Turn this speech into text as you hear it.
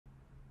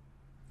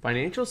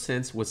Financial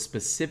Sense was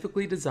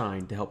specifically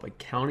designed to help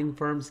accounting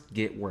firms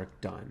get work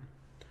done.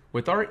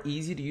 With our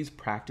easy-to-use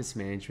practice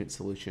management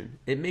solution,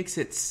 it makes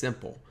it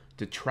simple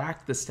to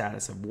track the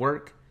status of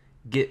work,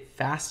 get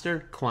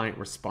faster client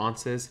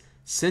responses,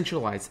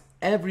 centralize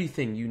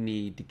everything you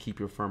need to keep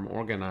your firm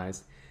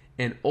organized,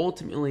 and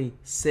ultimately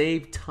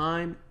save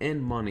time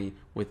and money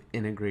with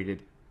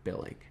integrated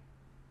billing.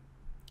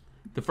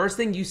 The first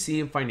thing you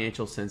see in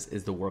Financial Sense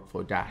is the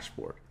workflow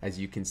dashboard, as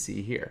you can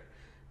see here.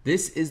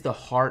 This is the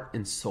heart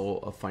and soul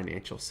of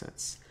Financial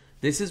Sense.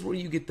 This is where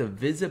you get the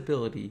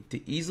visibility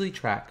to easily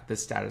track the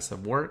status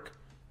of work,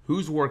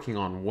 who's working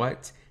on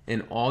what,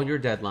 and all your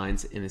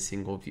deadlines in a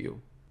single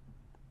view.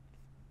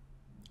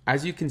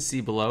 As you can see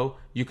below,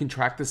 you can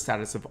track the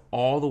status of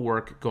all the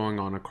work going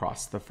on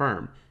across the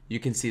firm. You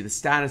can see the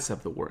status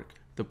of the work,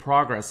 the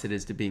progress it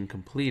is to being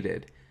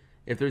completed,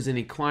 if there's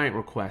any client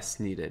requests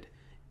needed,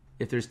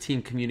 if there's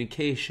team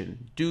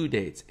communication, due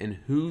dates, and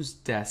whose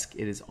desk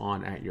it is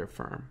on at your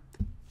firm.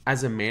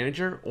 As a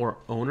manager or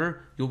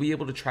owner, you'll be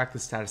able to track the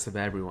status of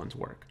everyone's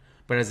work.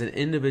 But as an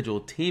individual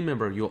team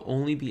member, you'll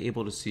only be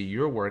able to see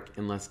your work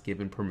unless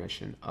given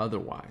permission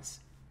otherwise.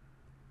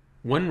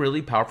 One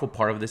really powerful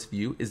part of this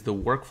view is the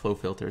workflow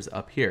filters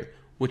up here,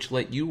 which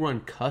let you run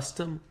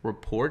custom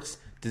reports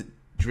to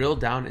drill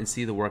down and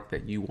see the work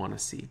that you want to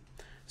see.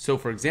 So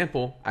for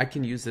example, I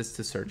can use this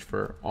to search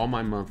for all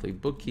my monthly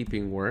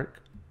bookkeeping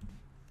work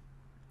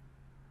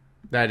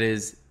that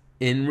is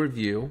in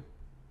review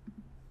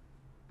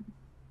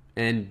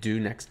and due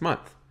next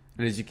month.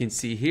 And as you can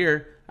see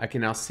here, I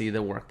can now see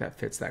the work that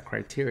fits that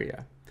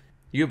criteria.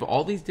 You have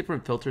all these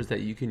different filters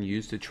that you can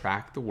use to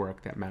track the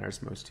work that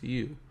matters most to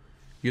you.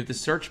 You have the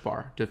search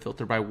bar to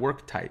filter by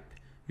work type.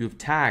 You have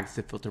tags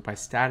to filter by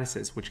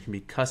statuses, which can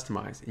be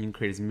customized, and you can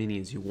create as many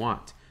as you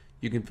want.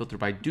 You can filter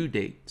by due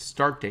date,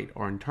 start date,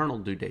 or internal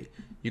due date.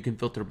 You can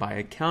filter by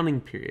accounting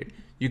period.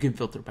 You can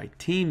filter by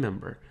team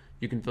member.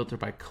 You can filter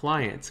by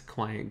clients,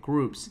 client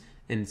groups,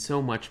 and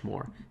so much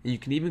more. And you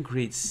can even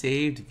create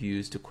saved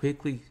views to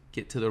quickly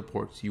get to the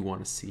reports you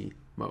want to see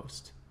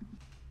most.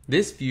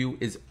 This view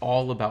is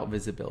all about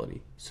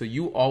visibility, so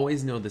you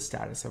always know the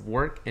status of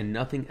work and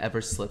nothing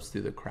ever slips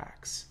through the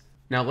cracks.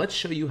 Now let's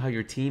show you how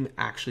your team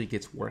actually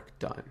gets work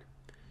done.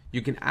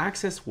 You can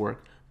access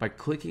work by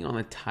clicking on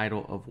the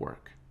title of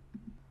work.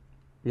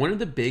 One of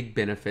the big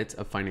benefits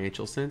of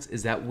Financial Sense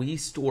is that we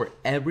store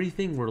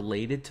everything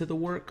related to the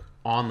work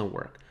on the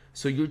work.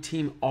 So your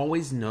team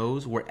always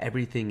knows where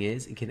everything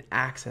is and can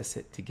access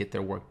it to get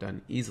their work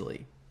done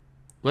easily.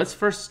 Let's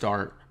first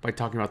start by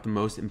talking about the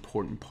most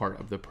important part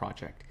of the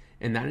project,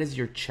 and that is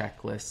your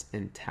checklists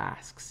and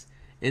tasks.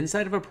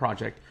 Inside of a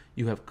project,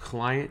 you have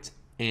client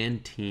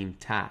and team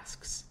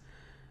tasks.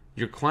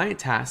 Your client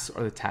tasks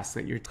are the tasks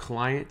that your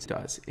client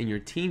does, and your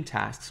team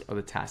tasks are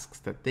the tasks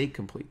that they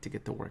complete to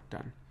get the work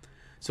done.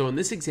 So in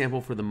this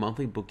example for the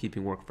monthly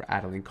bookkeeping work for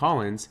Adeline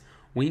Collins,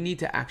 we need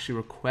to actually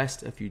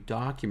request a few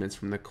documents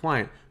from the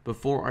client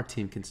before our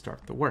team can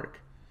start the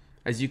work.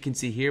 As you can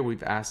see here,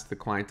 we've asked the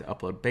client to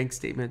upload bank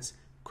statements,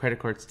 credit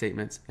card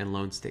statements, and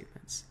loan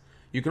statements.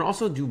 You can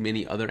also do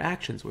many other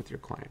actions with your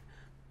client.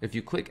 If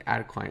you click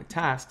Add Client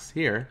Tasks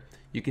here,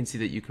 you can see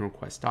that you can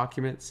request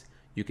documents,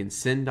 you can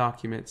send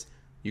documents,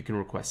 you can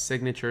request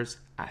signatures,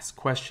 ask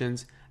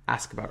questions,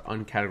 ask about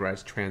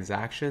uncategorized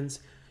transactions.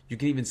 You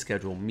can even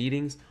schedule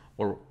meetings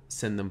or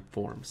send them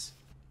forms.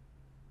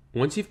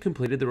 Once you've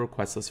completed the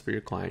request list for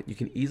your client, you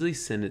can easily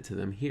send it to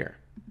them here.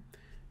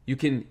 You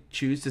can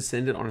choose to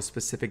send it on a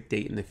specific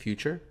date in the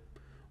future,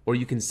 or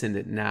you can send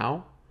it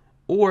now,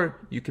 or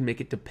you can make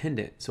it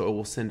dependent so it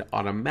will send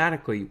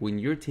automatically when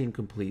your team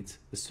completes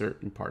a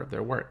certain part of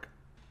their work.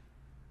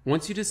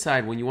 Once you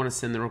decide when you want to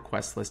send the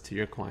request list to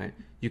your client,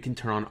 you can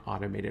turn on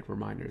automated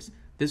reminders.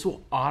 This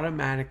will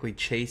automatically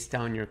chase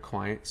down your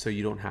client so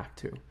you don't have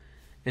to.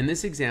 In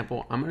this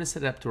example, I'm going to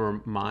set it up to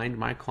remind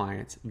my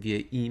clients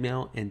via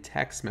email and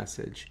text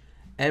message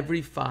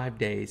every 5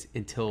 days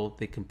until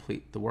they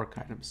complete the work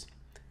items.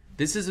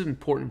 This is an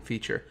important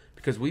feature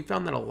because we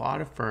found that a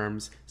lot of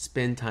firms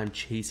spend time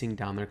chasing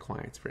down their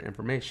clients for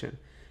information.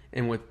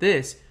 And with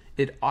this,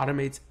 it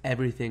automates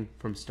everything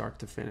from start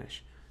to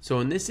finish. So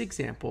in this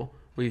example,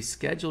 we've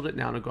scheduled it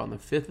now to go on the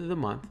 5th of the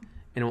month,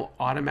 and it will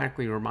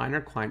automatically remind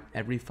our client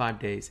every 5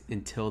 days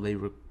until they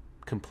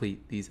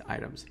complete these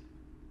items.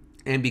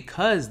 And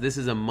because this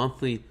is a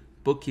monthly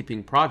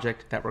bookkeeping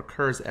project that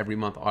recurs every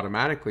month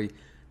automatically,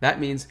 that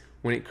means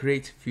when it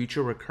creates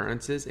future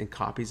recurrences and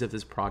copies of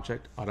this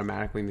project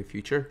automatically in the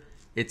future,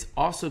 it's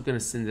also going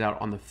to send it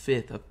out on the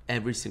 5th of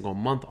every single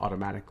month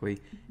automatically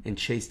and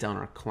chase down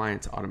our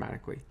clients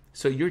automatically.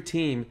 So your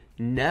team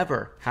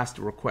never has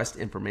to request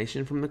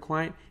information from the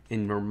client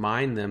and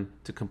remind them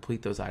to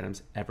complete those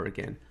items ever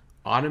again.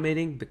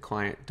 Automating the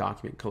client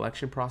document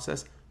collection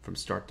process from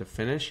start to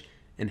finish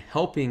and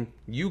helping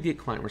you get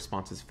client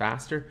responses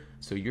faster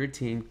so your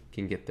team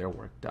can get their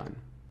work done.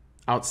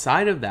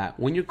 Outside of that,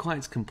 when your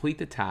clients complete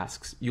the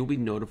tasks, you'll be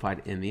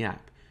notified in the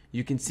app.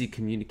 You can see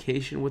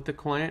communication with the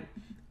client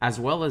as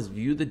well as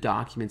view the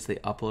documents they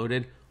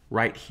uploaded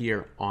right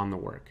here on the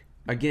work.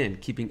 Again,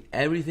 keeping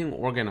everything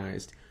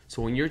organized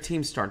so when your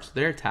team starts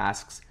their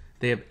tasks,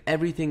 they have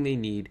everything they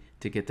need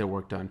to get their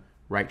work done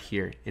right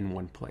here in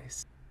one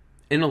place.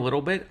 In a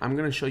little bit, I'm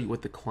going to show you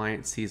what the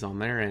client sees on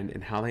their end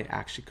and how they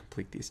actually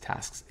complete these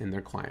tasks in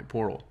their client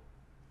portal.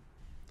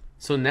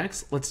 So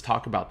next, let's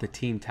talk about the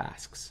team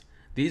tasks.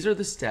 These are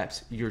the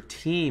steps your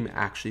team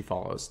actually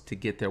follows to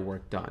get their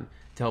work done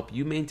to help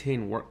you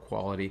maintain work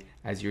quality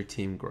as your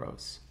team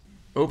grows.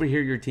 Over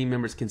here, your team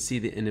members can see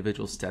the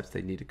individual steps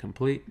they need to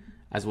complete,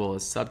 as well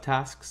as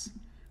subtasks.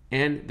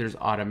 And there's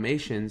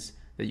automations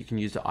that you can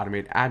use to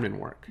automate admin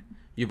work.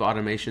 You have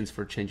automations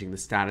for changing the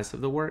status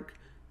of the work,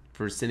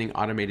 for sending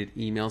automated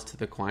emails to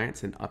the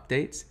clients and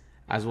updates,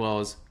 as well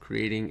as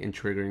creating and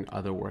triggering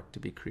other work to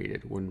be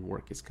created when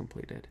work is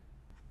completed.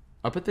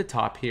 Up at the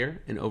top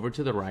here and over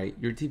to the right,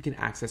 your team can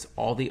access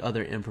all the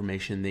other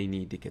information they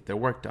need to get their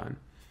work done.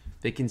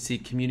 They can see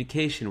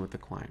communication with the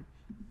client.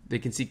 They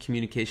can see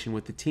communication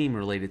with the team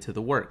related to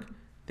the work.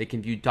 They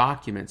can view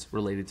documents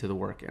related to the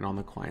work and on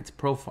the client's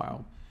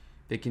profile.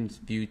 They can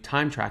view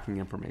time tracking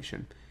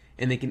information,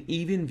 and they can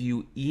even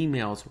view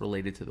emails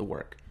related to the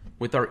work.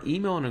 With our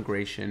email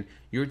integration,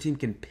 your team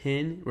can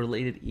pin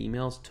related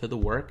emails to the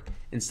work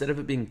instead of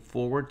it being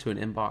forwarded to an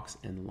inbox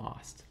and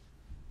lost.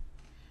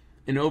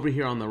 And over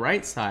here on the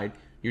right side,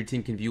 your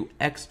team can view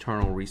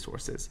external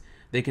resources.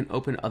 They can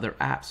open other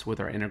apps with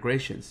our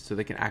integrations, so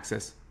they can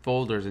access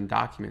folders and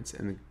documents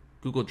in the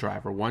Google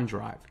Drive or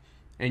OneDrive,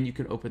 and you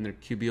can open their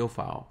QBO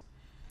file.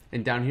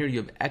 And down here, you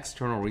have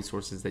external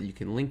resources that you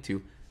can link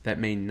to that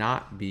may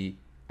not be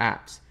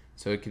apps.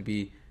 So it could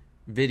be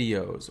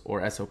videos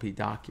or SOP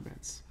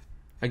documents.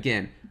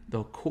 Again,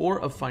 the core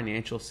of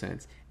Financial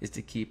Sense is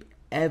to keep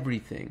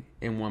everything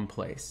in one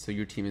place so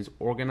your team is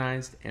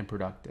organized and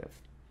productive.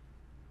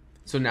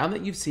 So now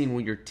that you've seen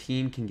where your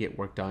team can get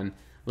work done,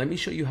 let me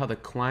show you how the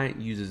client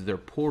uses their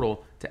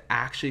portal to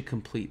actually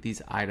complete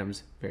these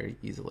items very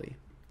easily.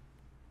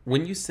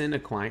 When you send a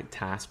client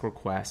task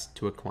request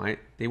to a client,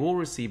 they will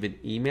receive an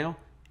email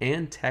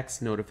and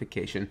text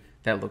notification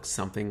that looks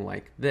something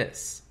like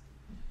this.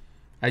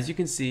 As you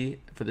can see,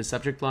 for the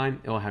subject line,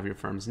 it will have your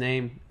firm's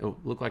name. It will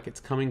look like it's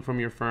coming from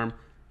your firm. It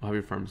will have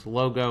your firm's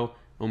logo. It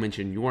will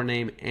mention your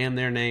name and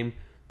their name,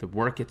 the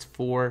work it's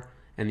for,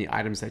 and the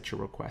items that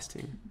you're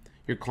requesting.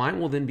 Your client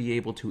will then be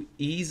able to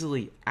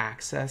easily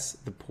access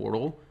the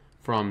portal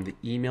from the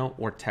email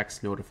or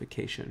text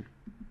notification.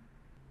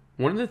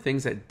 One of the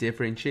things that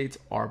differentiates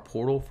our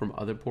portal from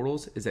other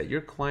portals is that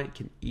your client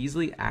can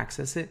easily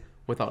access it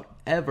without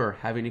ever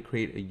having to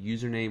create a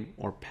username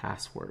or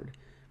password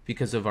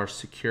because of our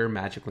secure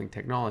Magic Link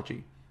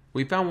technology.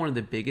 We found one of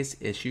the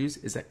biggest issues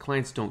is that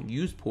clients don't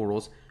use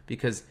portals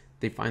because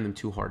they find them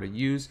too hard to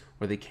use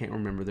or they can't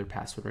remember their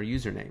password or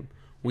username.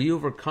 We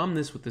overcome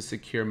this with the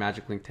secure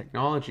Magic Link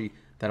technology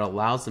that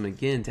allows them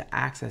again to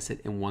access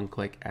it in one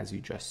click as you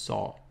just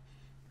saw,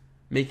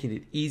 making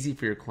it easy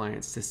for your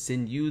clients to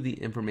send you the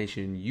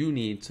information you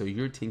need so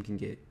your team can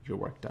get your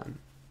work done.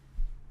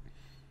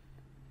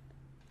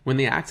 When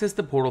they access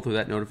the portal through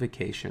that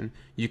notification,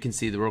 you can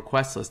see the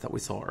request list that we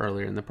saw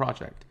earlier in the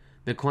project.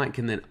 The client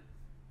can then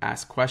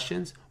ask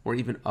questions or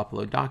even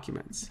upload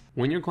documents.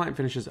 When your client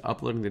finishes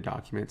uploading the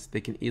documents,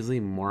 they can easily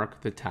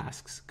mark the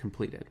tasks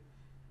completed.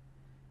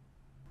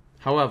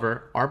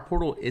 However, our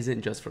portal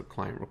isn't just for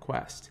client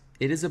requests.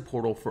 It is a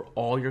portal for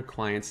all your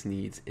clients'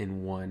 needs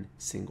in one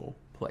single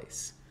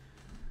place.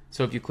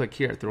 So if you click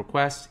here at the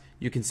request,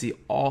 you can see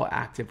all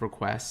active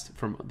requests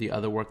from the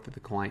other work that the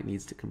client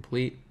needs to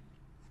complete.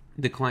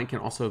 The client can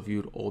also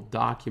view old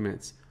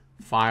documents,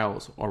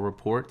 files, or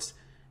reports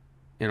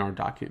in our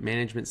document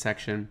management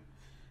section.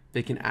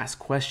 They can ask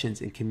questions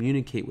and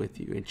communicate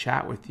with you and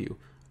chat with you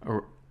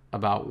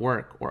about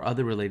work or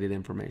other related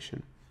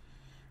information.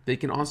 They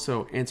can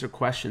also answer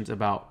questions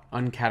about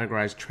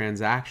uncategorized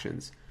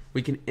transactions.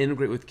 We can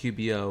integrate with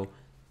QBO,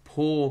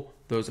 pull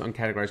those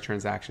uncategorized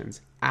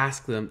transactions,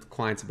 ask the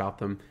clients about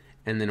them,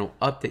 and then it'll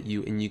update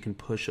you and you can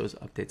push those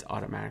updates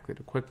automatically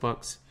to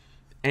QuickBooks.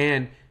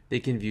 And they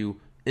can view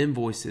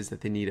invoices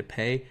that they need to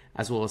pay,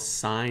 as well as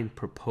sign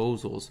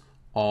proposals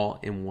all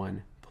in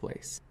one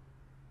place.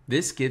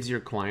 This gives your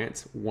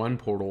clients one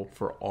portal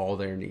for all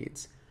their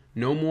needs.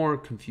 No more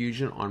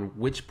confusion on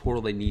which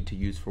portal they need to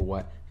use for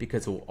what,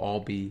 because it will all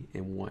be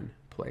in one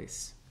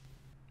place.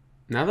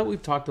 Now that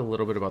we've talked a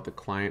little bit about the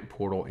client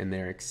portal and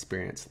their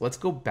experience, let's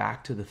go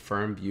back to the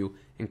firm view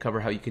and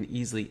cover how you can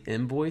easily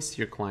invoice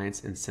your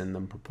clients and send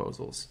them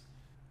proposals.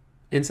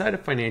 Inside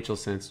of Financial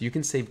Sense, you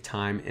can save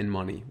time and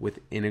money with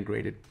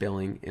integrated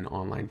billing and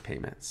online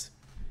payments.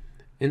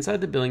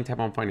 Inside the Billing tab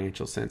on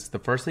Financial Sense, the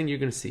first thing you're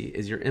going to see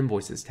is your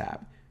Invoices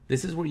tab.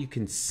 This is where you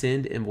can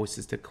send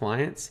invoices to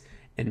clients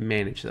and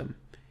manage them.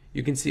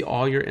 You can see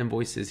all your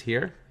invoices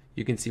here.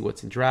 You can see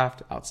what's in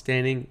draft,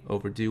 outstanding,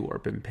 overdue, or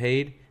been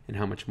paid, and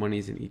how much money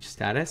is in each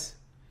status.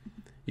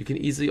 You can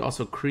easily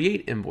also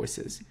create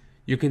invoices.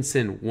 You can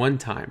send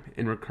one-time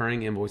and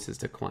recurring invoices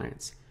to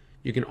clients.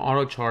 You can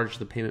auto charge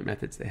the payment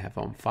methods they have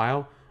on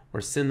file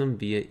or send them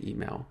via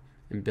email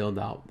and build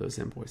out those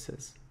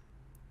invoices.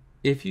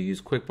 If you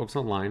use QuickBooks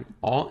Online,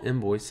 all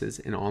invoices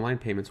and online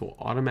payments will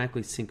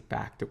automatically sync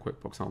back to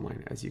QuickBooks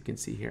Online, as you can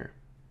see here.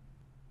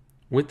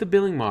 With the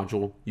billing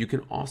module, you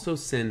can also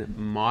send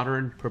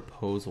modern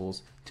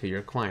proposals to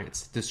your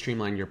clients to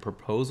streamline your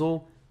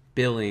proposal,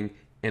 billing,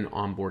 and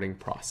onboarding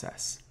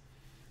process.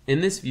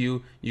 In this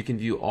view, you can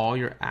view all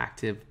your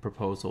active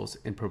proposals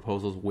and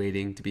proposals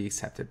waiting to be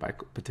accepted by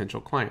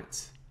potential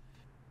clients.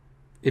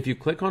 If you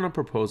click on a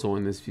proposal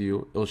in this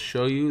view, it'll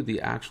show you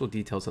the actual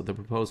details of the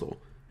proposal,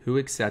 who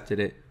accepted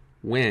it,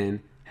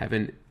 when, have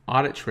an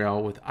audit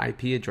trail with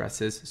IP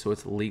addresses so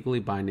it's legally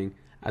binding,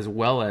 as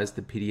well as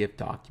the PDF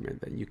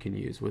document that you can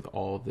use with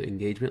all of the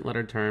engagement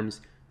letter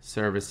terms,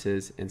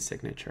 services, and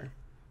signature.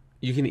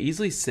 You can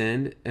easily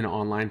send an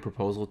online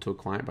proposal to a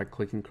client by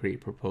clicking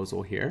Create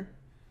Proposal here.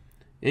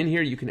 In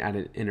here, you can add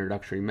an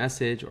introductory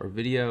message or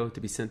video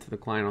to be sent to the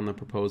client on the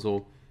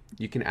proposal.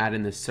 You can add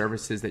in the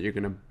services that you're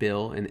going to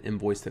bill and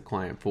invoice the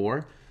client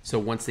for. So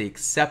once they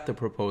accept the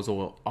proposal,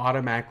 we'll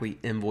automatically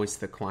invoice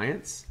the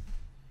clients.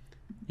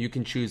 You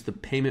can choose the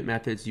payment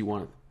methods you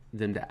want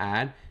them to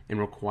add and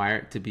require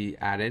it to be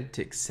added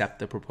to accept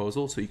the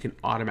proposal. So you can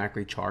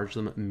automatically charge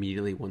them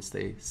immediately once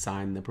they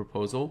sign the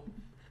proposal.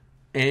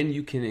 And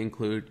you can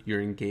include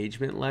your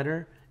engagement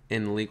letter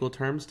in legal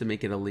terms to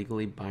make it a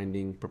legally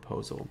binding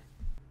proposal,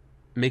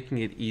 making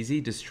it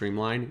easy to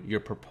streamline your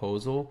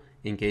proposal,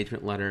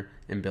 engagement letter,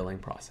 and billing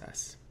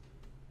process.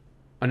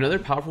 Another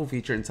powerful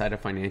feature inside of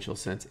Financial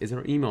Sense is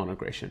our email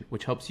integration,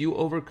 which helps you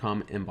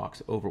overcome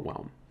inbox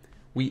overwhelm.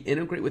 We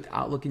integrate with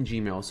Outlook and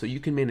Gmail so you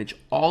can manage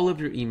all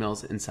of your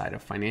emails inside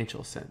of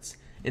Financial Sense,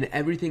 and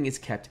everything is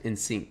kept in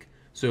sync.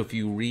 So if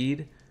you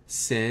read,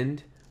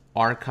 send,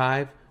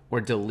 archive,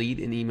 or delete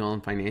an email in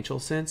Financial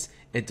Sense,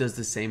 it does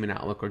the same in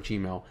Outlook or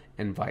Gmail,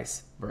 and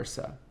vice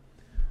versa.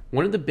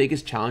 One of the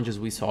biggest challenges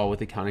we saw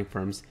with accounting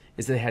firms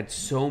is they had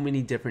so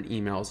many different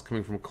emails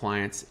coming from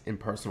clients and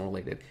personal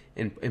related,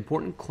 and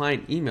important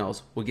client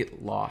emails will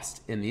get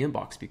lost in the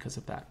inbox because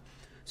of that.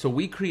 So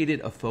we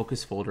created a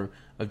focus folder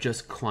of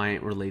just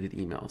client related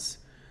emails.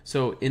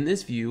 So in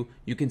this view,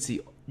 you can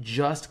see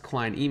just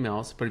client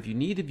emails, but if you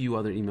need to view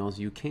other emails,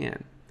 you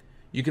can.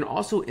 You can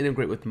also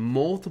integrate with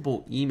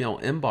multiple email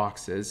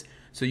inboxes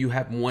so you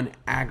have one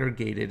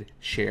aggregated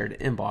shared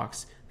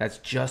inbox that's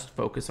just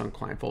focused on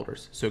client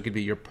folders. So it could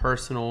be your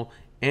personal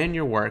and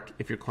your work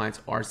if your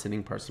clients are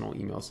sending personal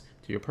emails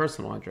to your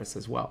personal address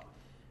as well.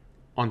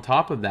 On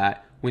top of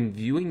that, when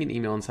viewing an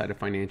email inside of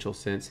Financial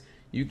Sense,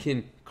 you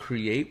can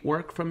create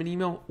work from an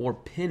email or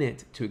pin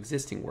it to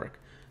existing work.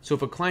 So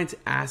if a client's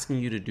asking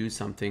you to do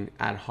something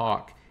ad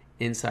hoc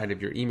inside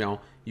of your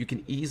email, you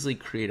can easily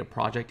create a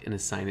project and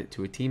assign it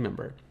to a team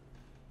member.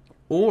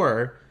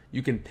 Or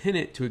you can pin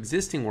it to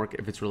existing work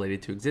if it's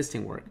related to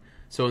existing work.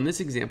 So in this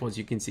example, as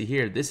you can see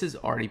here, this is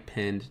already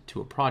pinned to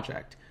a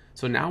project.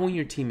 So now when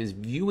your team is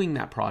viewing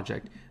that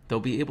project, they'll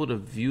be able to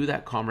view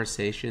that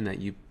conversation that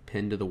you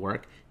pinned to the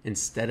work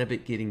instead of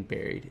it getting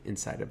buried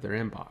inside of their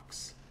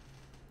inbox,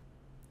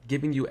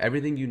 giving you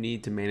everything you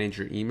need to manage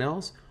your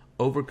emails,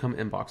 overcome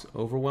inbox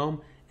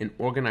overwhelm, and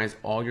organize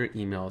all your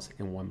emails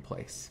in one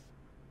place.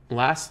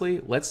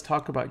 Lastly, let's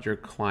talk about your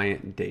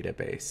client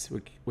database,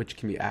 which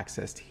can be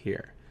accessed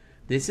here.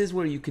 This is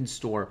where you can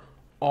store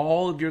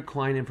all of your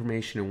client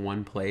information in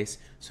one place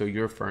so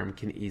your firm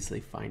can easily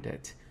find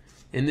it.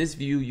 In this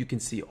view, you can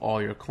see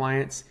all your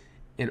clients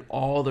and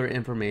all their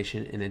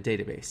information in a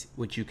database,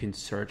 which you can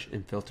search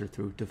and filter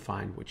through to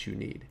find what you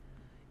need.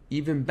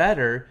 Even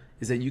better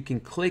is that you can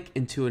click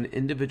into an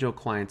individual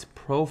client's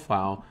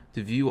profile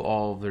to view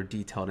all of their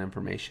detailed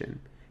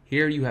information.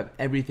 Here you have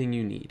everything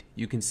you need.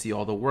 You can see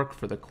all the work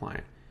for the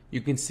client.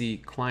 You can see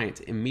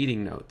client and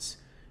meeting notes.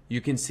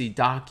 You can see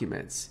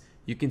documents.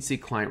 You can see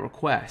client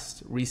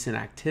requests, recent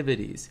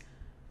activities,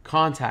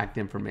 contact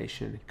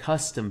information,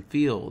 custom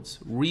fields,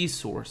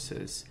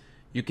 resources.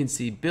 You can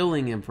see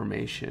billing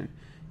information.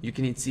 You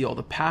can see all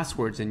the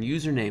passwords and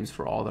usernames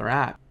for all their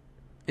apps.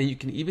 And you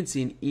can even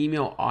see an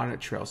email audit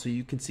trail so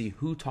you can see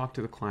who talked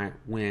to the client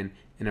when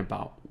and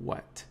about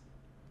what.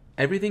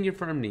 Everything your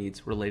firm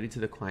needs related to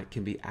the client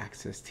can be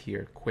accessed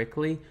here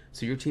quickly,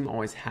 so your team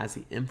always has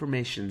the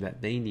information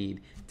that they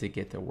need to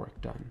get their work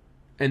done.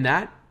 And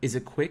that is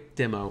a quick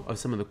demo of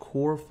some of the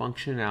core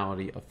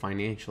functionality of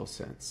Financial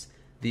Sense,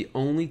 the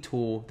only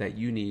tool that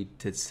you need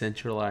to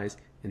centralize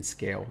and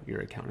scale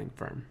your accounting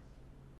firm.